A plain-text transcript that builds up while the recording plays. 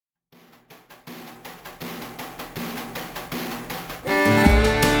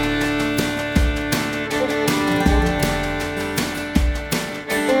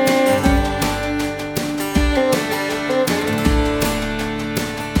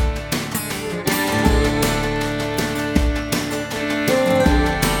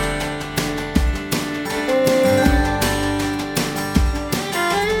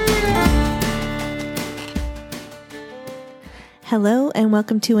Hello and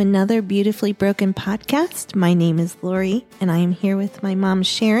welcome to another Beautifully Broken podcast. My name is Lori and I am here with my mom,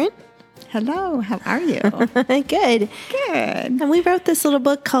 Sharon. Hello, how are you? Good. Good. And we wrote this little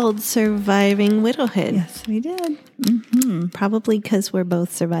book called Surviving Widowhood. Yes, we did. Probably because we're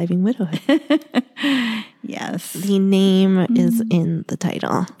both surviving widowhood. Yes. The name is in the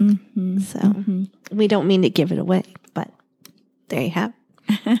title. So we don't mean to give it away, but there you have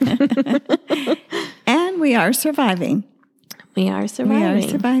it. And we are surviving. We are surviving. We are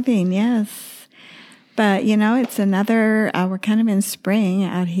surviving, yes. But, you know, it's another, we're kind of in spring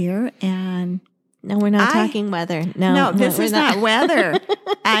out here, and... No, we're not talking weather. No, this is not weather.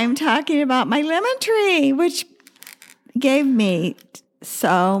 I'm talking about my lemon tree, which gave me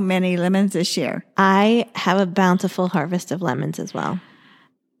so many lemons this year. I have a bountiful harvest of lemons as well.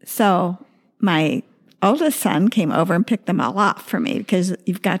 So my oldest son came over and picked them all off for me because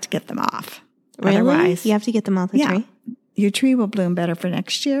you've got to get them off. Really? Otherwise, you have to get them off the tree? Your tree will bloom better for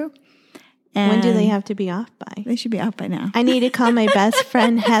next year. And when do they have to be off by? They should be off by now. I need to call my best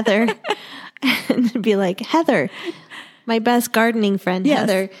friend, Heather, and be like, Heather, my best gardening friend,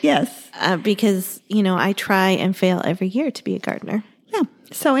 Heather. Yes. Because, you know, I try and fail every year to be a gardener. Yeah.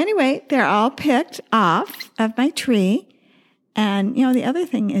 So anyway, they're all picked off of my tree. And, you know, the other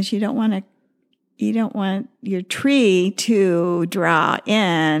thing is you don't want your tree to draw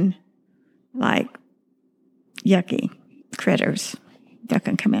in like yucky critters that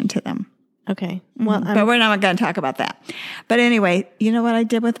can come into them. Okay. Well, but we're not going to talk about that. But anyway, you know what I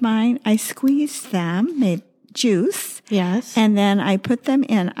did with mine? I squeezed them, made juice. Yes. And then I put them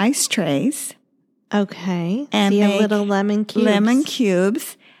in ice trays. Okay. And made little lemon cubes. Lemon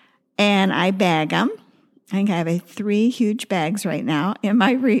cubes. And I bag them. I think I have 3 huge bags right now in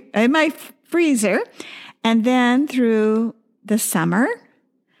my freezer. And then through the summer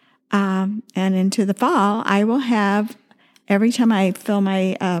and into the fall, I will have, every time I fill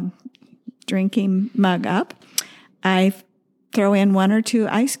my drinking mug up, I throw in 1 or 2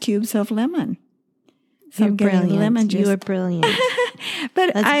 ice cubes of lemon. So You're brilliant. Lemon juice. You are brilliant.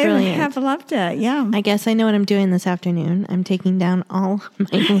 But That's I brilliant. have loved it, yeah. I guess I know what I'm doing this afternoon. I'm taking down all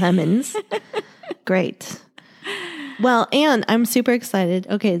my lemons. Great. Well, and I'm super excited.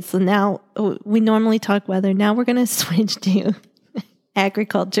 Okay, so now we normally talk weather. Now we're going to switch to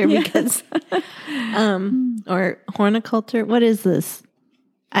agriculture because, or horticulture. What is this?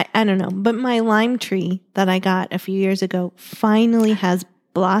 I don't know. But my lime tree that I got a few years ago finally has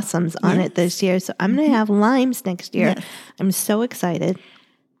blossoms on it this year. So I'm going to have limes next year. Yes. I'm so excited.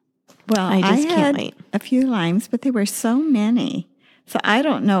 Well, I just can't had wait. a few limes, but there were so many. So I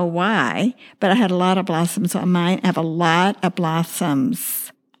don't know why, but I had a lot of blossoms on mine. I have a lot of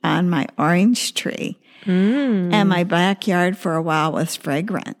blossoms on my orange tree. And my backyard for a while was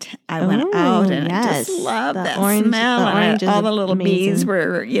fragrant. I went out and I just loved that smell. And all the little bees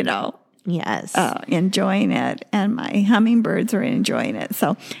were, you know, enjoying it. And my hummingbirds were enjoying it.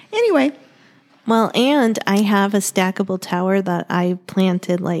 So anyway. Well, and I have a stackable tower that I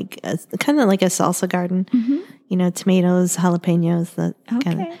planted like kind of like a salsa garden. You know, tomatoes, jalapenos, that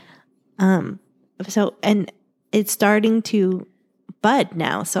kind of. So, and it's starting to bud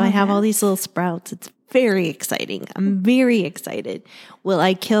now. So I have all these little sprouts. It's very exciting. I'm very excited. Will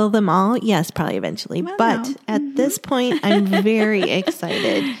I kill them all? Yes, probably eventually. Well, but no. at this point, I'm very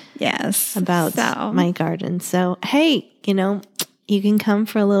excited. Yes. About my garden. So, hey, you know, you can come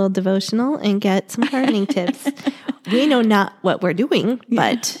for a little devotional and get some gardening tips. We know not what we're doing,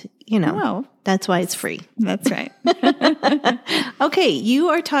 but, you know, that's why it's free. That's right. Okay, you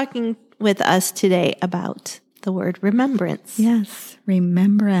are talking with us today about the word remembrance. Yes,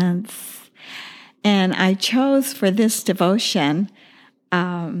 remembrance. And I chose for this devotion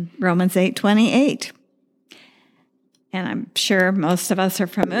Romans 8:28. And I'm sure most of us are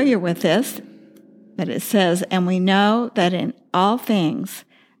familiar with this, but it says, and we know that in all things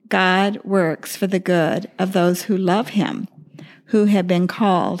God works for the good of those who love him, who have been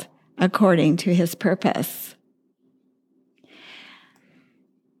called according to his purpose.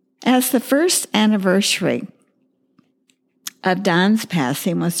 As the first anniversary of Don's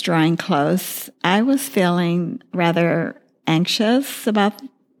passing was drawing close, I was feeling rather anxious about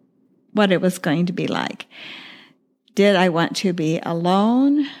what it was going to be like. Did I want to be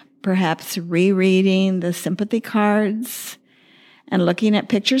alone, perhaps rereading the sympathy cards and looking at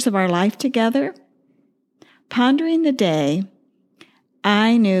pictures of our life together? Pondering the day,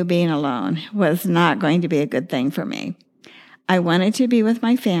 I knew being alone was not going to be a good thing for me. I wanted to be with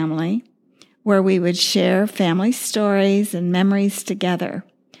my family, where we would share family stories and memories together.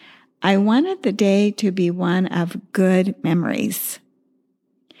 I wanted the day to be one of good memories.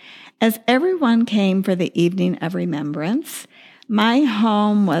 As everyone came for the evening of remembrance, My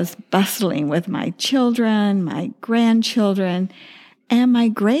home was bustling with my children, my grandchildren, and my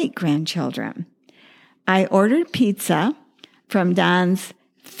great-grandchildren. I ordered pizza from Don's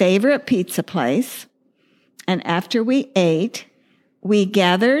favorite pizza place, and after we ate, we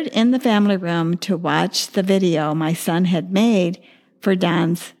gathered in the family room to watch the video my son had made for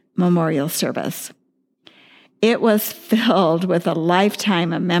Don's memorial service. It was filled with a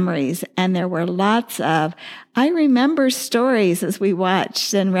lifetime of memories, and there were lots of I remember stories as we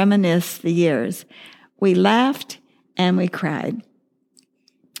watched and reminisced the years. We laughed and we cried.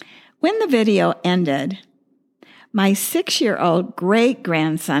 When the video ended, my 6-year-old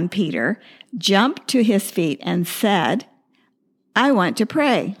great-grandson, Peter, jumped to his feet and said, "I want to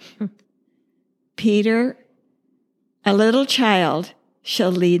pray." Peter, a little child,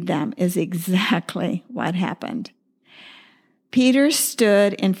 shall lead them is exactly what happened. Peter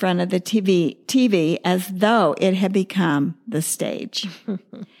stood in front of the TV as though it had become the stage.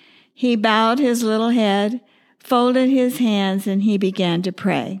 He bowed his little head, folded his hands, and he began to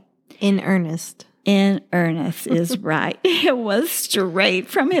pray. In earnest. In earnest is right. It was straight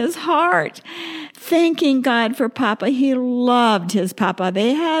from his heart. Thanking God for Papa. He loved his Papa.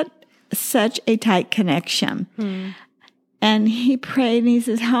 They had such a tight connection. And he prayed and he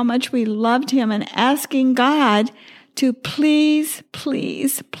says how much we loved him and asking God to please,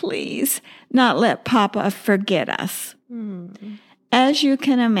 please, please not let Papa forget us. As you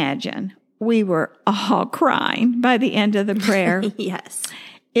can imagine, we were all crying by the end of the prayer. Yes.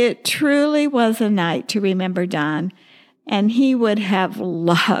 It truly was a night to remember Don, and he would have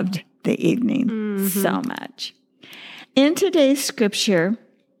loved the evening so much. In today's scripture,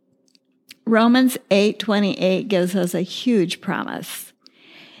 Romans 8:28 gives us a huge promise.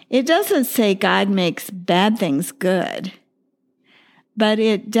 It doesn't say God makes bad things good, but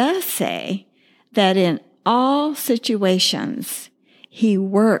it does say that in all situations, he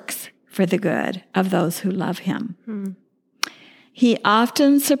works for the good of those who love him. He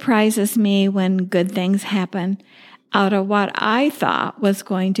often surprises me when good things happen out of what I thought was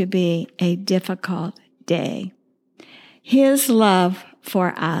going to be a difficult day. His love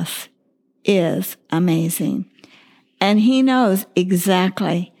for us is amazing, and he knows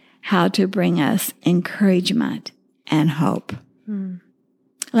exactly how to bring us encouragement and hope.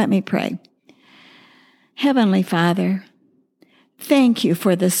 Let me pray. Heavenly Father, thank you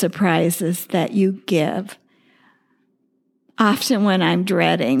for the surprises that you give, often when I'm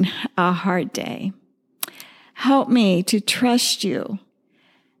dreading a hard day. Help me to trust you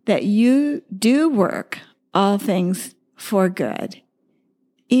that you do work all things for good,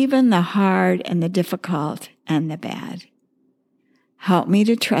 even the hard and the difficult and the bad. Help me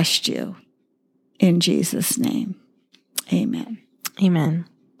to trust you. In Jesus' name, amen. Amen.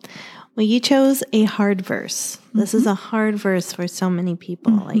 Well, you chose a hard verse. This is a hard verse for so many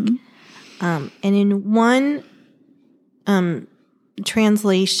people. And in one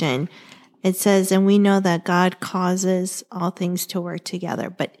translation, it says, and we know that God causes all things to work together,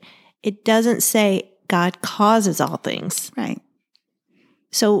 but it doesn't say God causes all things. Right.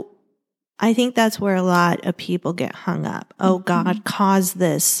 So I think that's where a lot of people get hung up. Oh, God caused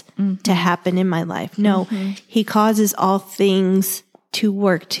this to happen in my life. No, he causes all things to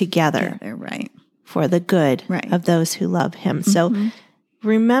work together right, for the good of those who love him. So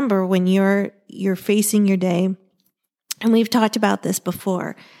remember when you're facing your day, and we've talked about this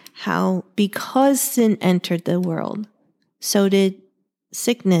before, how because sin entered the world, so did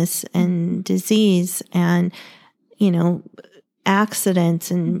sickness and disease and, accidents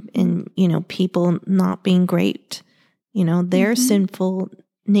and people not being great. Their sinful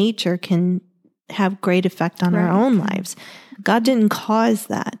nature can have great effect on our own lives. God didn't cause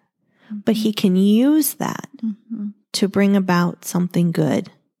that, but he can use that to bring about something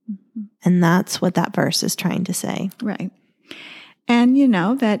good. And that's what that verse is trying to say. Right. And,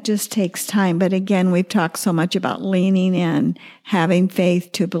 that just takes time. But again, we've talked so much about leaning in, having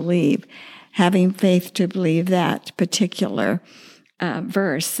faith to believe that particular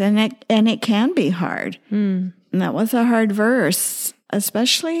verse. And it can be hard. And that was a hard verse,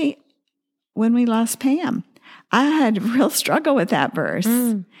 especially when we lost Pam. I had a real struggle with that verse.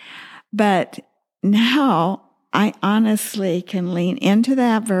 But now I honestly can lean into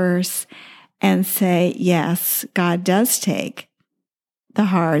that verse and say, yes, God does take the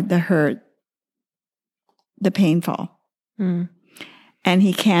hard, the hurt, the painful, and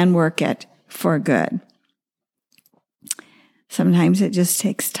he can work it for good. Sometimes it just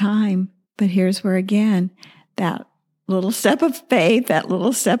takes time, but here's where, again, that little step of faith, that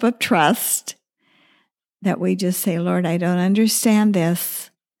little step of trust, that we just say, Lord, I don't understand this,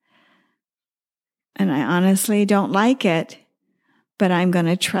 and I honestly don't like it, but I'm going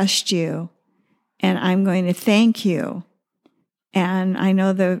to trust you, and I'm going to thank you. And I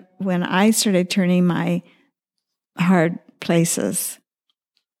know that when I started turning my hard places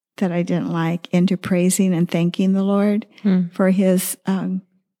that I didn't like into praising and thanking the Lord for his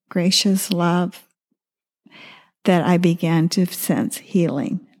gracious love, that I began to sense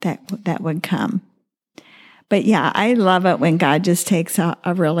healing that would come. But yeah, I love it when God just takes a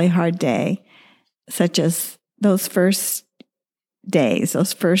really hard day, such as those first days,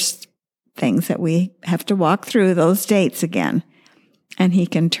 those first things that we have to walk through, those dates again, and he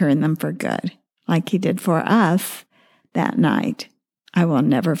can turn them for good, like he did for us that night. I will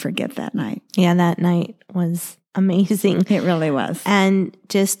never forget that night. Yeah, that night was amazing. It really was. And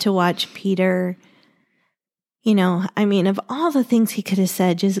just to watch Peter, of all the things he could have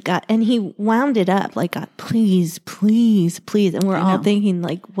said, and he wound it up like, God, please, please, please. And we're all thinking,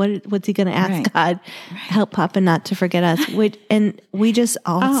 like, what's he going to ask God? Help Papa not to forget us. And we just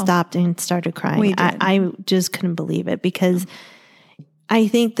all stopped and started crying. We did. I just couldn't believe it, because I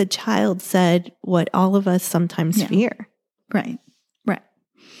think the child said what all of us sometimes fear. Right.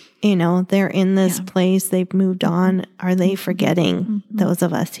 They're in this place, they've moved on. Are they forgetting those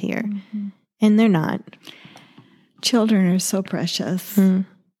of us here? And they're not. Children are so precious. And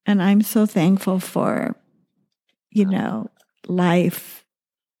I'm so thankful for, life,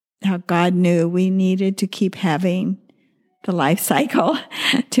 how God knew we needed to keep having the life cycle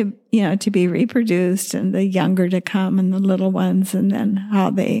to be reproduced, and the younger to come and the little ones, and then how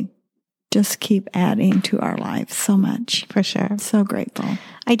they just keep adding to our lives so much. For sure. So grateful.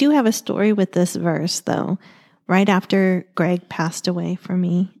 I do have a story with this verse, though. Right after Greg passed away for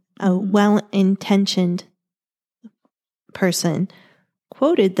me, a well-intentioned person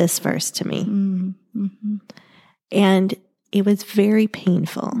quoted this verse to me. And it was very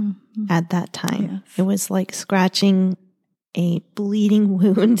painful at that time. Yes. It was like scratching a bleeding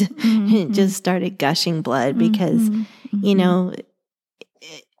wound, and it just started gushing blood because,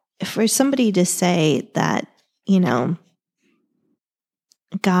 for somebody to say that,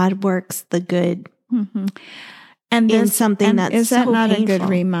 God works the good and in something that's is that so not painful. A good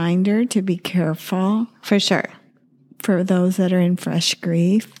reminder to be careful? For sure. For those that are in fresh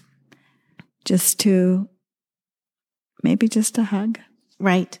grief, maybe just a hug.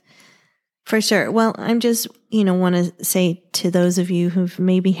 Right. For sure. Well, I'm just, want to say to those of you who've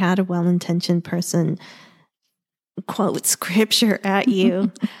maybe had a well-intentioned person quote scripture at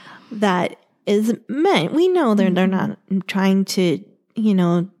you that is meant, we know they're not trying to,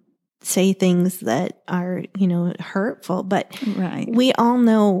 say things that are, hurtful, but we all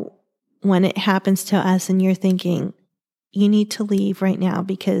know when it happens to us and you're thinking, you need to leave right now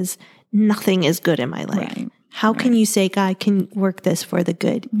because nothing is good in my life. Right. How can you say God can work this for the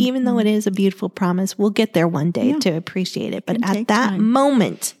good? Even though it is a beautiful promise, we'll get there one day to appreciate it. But at that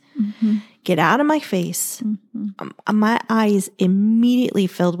moment, get out of my face. My eyes immediately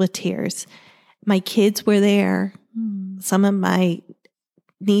filled with tears. My kids were there. Some of my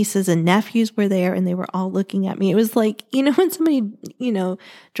nieces and nephews were there, and they were all looking at me. It was like, when somebody,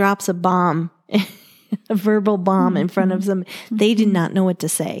 drops a bomb, a verbal bomb in front of them, they did not know what to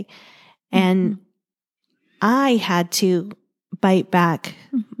say. And I had to bite back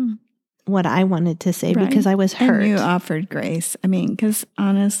what I wanted to say because I was hurt. And you offered grace. Because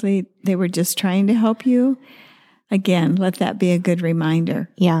honestly, they were just trying to help you. Again, let that be a good reminder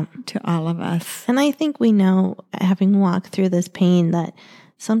to all of us. And I think we know, having walked through this pain, that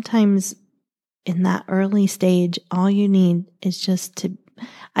sometimes in that early stage, all you need is just to...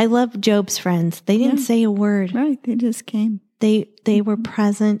 I love Job's friends. They didn't say a word. Right. They just came. They were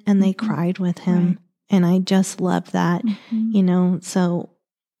present and they cried with him. Right. And I just love that, So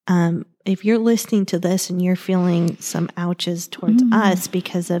if you're listening to this and you're feeling some ouches towards us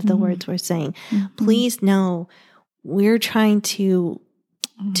because of the words we're saying, please know we're trying to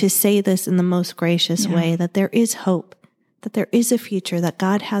say this in the most gracious way, that there is hope, that there is a future, that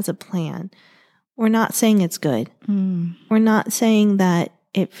God has a plan. We're not saying it's good. We're not saying that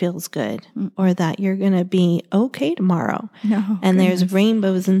it feels good or that you're going to be okay tomorrow. No, and there's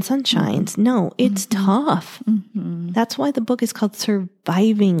rainbows and sunshines. No, it's tough. That's why the book is called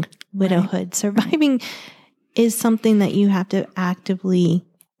Surviving Widowhood. Right. Surviving is something that you have to actively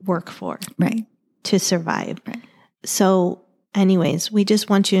work for to survive. Right. So anyways, we just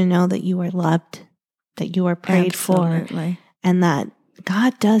want you to know that you are loved, that you are prayed for, and that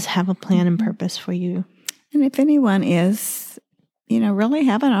God does have a plan and purpose for you. And if anyone is, really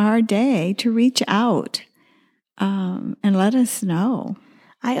having a hard day, to reach out and let us know.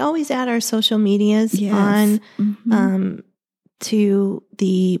 I always add our social medias on to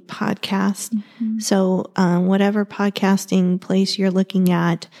the podcast. So whatever podcasting place you're looking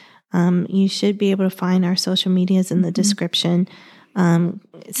at, you should be able to find our social medias in the description.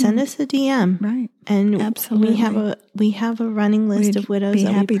 Send us a DM. Right. And Absolutely. we have a running list of widows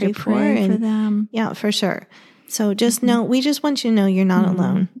that we pray for. And, for them. Yeah, for sure. So just know, we just want you to know you're not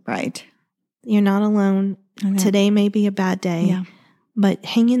alone. Right. You're not alone. Today may be a bad day, but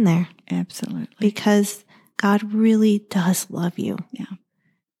hang in there. Absolutely. Because God really does love you. Yeah.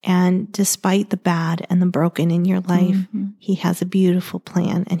 And despite the bad and the broken in your life, He has a beautiful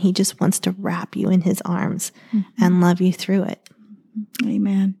plan, and He just wants to wrap you in His arms and love you through it.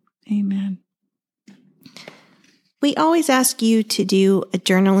 Amen. Amen. We always ask you to do a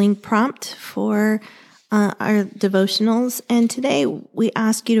journaling prompt for our devotionals. And today we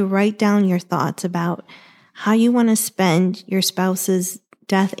ask you to write down your thoughts about how you want to spend your spouse's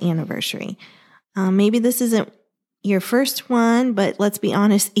death anniversary. Maybe this isn't your first one, but let's be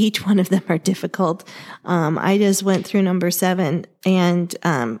honest, each one of them are difficult. I just went through number 7 and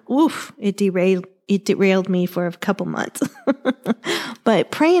it derailed me for a couple months.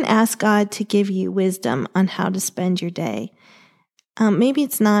 But pray and ask God to give you wisdom on how to spend your day. Maybe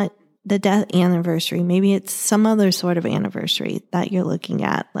it's not the death anniversary. Maybe it's some other sort of anniversary that you're looking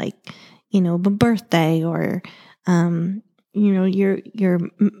at, like, a birthday or, your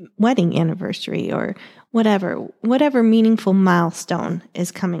wedding anniversary or whatever meaningful milestone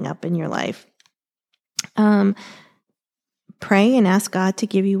is coming up in your life. Pray and ask God to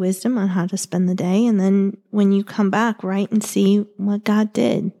give you wisdom on how to spend the day. And then when you come back, write and see what God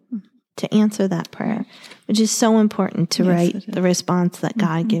did to answer that prayer, which is so important to write the response that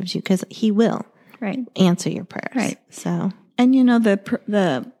God gives you, because He will answer your prayers. Right. So, and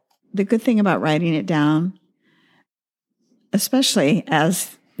the good thing about writing it down, especially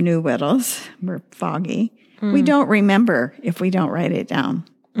as new widows, we're foggy. We don't remember if we don't write it down.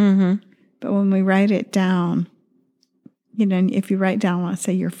 But when we write it down, if you write down, let's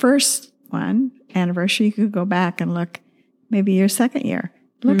say your first anniversary, you could go back and look, maybe your second year.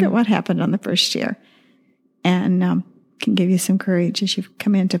 Look at what happened on the first year, and can give you some courage as you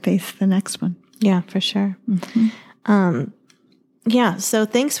come in to face the next one. Yeah, for sure. So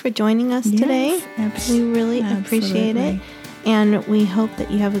thanks for joining us today. Absolutely. We really appreciate it. And we hope that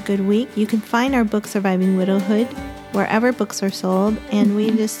you have a good week. You can find our book, Surviving Widowhood, wherever books are sold. And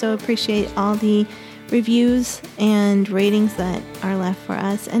we just so appreciate all the reviews and ratings that are left for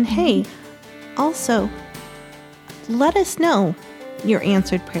us. And hey, also, let us know your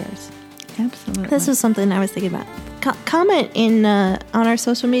answered prayers. Absolutely. This was something I was thinking about. Comment on our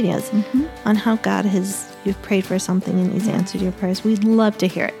social medias on how you've prayed for something and He's answered your prayers. We'd love to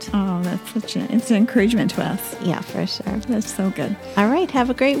hear it. Oh, it's an encouragement to us. Yeah, for sure. That's so good. All right.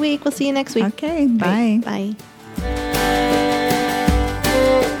 Have a great week. We'll see you next week. Okay. Bye. Bye.